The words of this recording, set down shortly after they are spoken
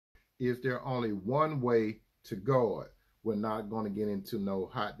is there only one way to God? We're not going to get into no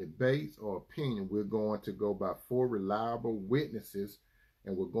hot debates or opinion. We're going to go by 4 reliable witnesses,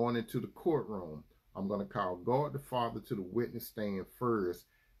 and we're going into the courtroom. I'm going to call God the Father to the witness stand first.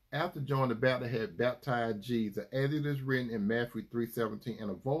 After John the Baptist had baptized Jesus, as it is written in Matthew 3:17, and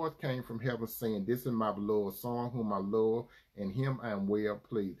a voice came from heaven saying, "This is my beloved Son, whom I love, and him I am well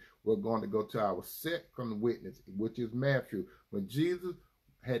pleased." We're going to go to our second witness, which is Matthew. When Jesus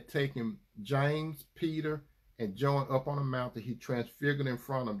had taken James, Peter, and John up on a mountain, he transfigured in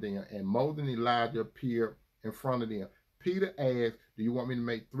front of them, and Moses and Elijah appeared in front of them. Peter asked, "Do you want me to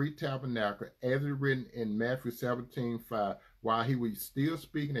make 3 tabernacles?" As is written in Matthew 17:5. While he was still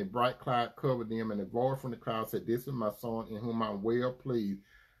speaking, a bright cloud covered them, and a voice from the cloud said, "This is my Son, in whom I am well pleased.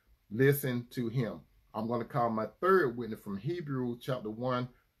 Listen to him." I'm going to call my third witness from Hebrews chapter 1,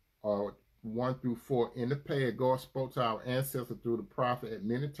 1 through 4. In the past, God spoke to our ancestors through the prophet at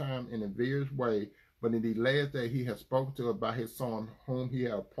many times and in various ways, but in the last day he has spoken to us by his Son, whom he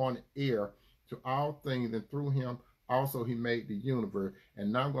has appointed heir to all things, and through him also he made the universe.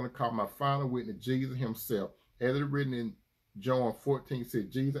 And now I'm going to call my final witness, Jesus himself. As it is written in John 14,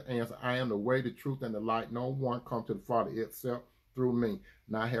 said, Jesus answered, "I am the way, the truth, and the light. No one comes to the Father except through me."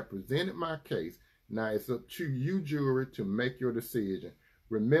 Now I have presented my case. Now it's up to you, jury, to make your decision.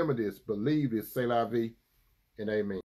 Remember this, believe this, c'est la vie, and amen.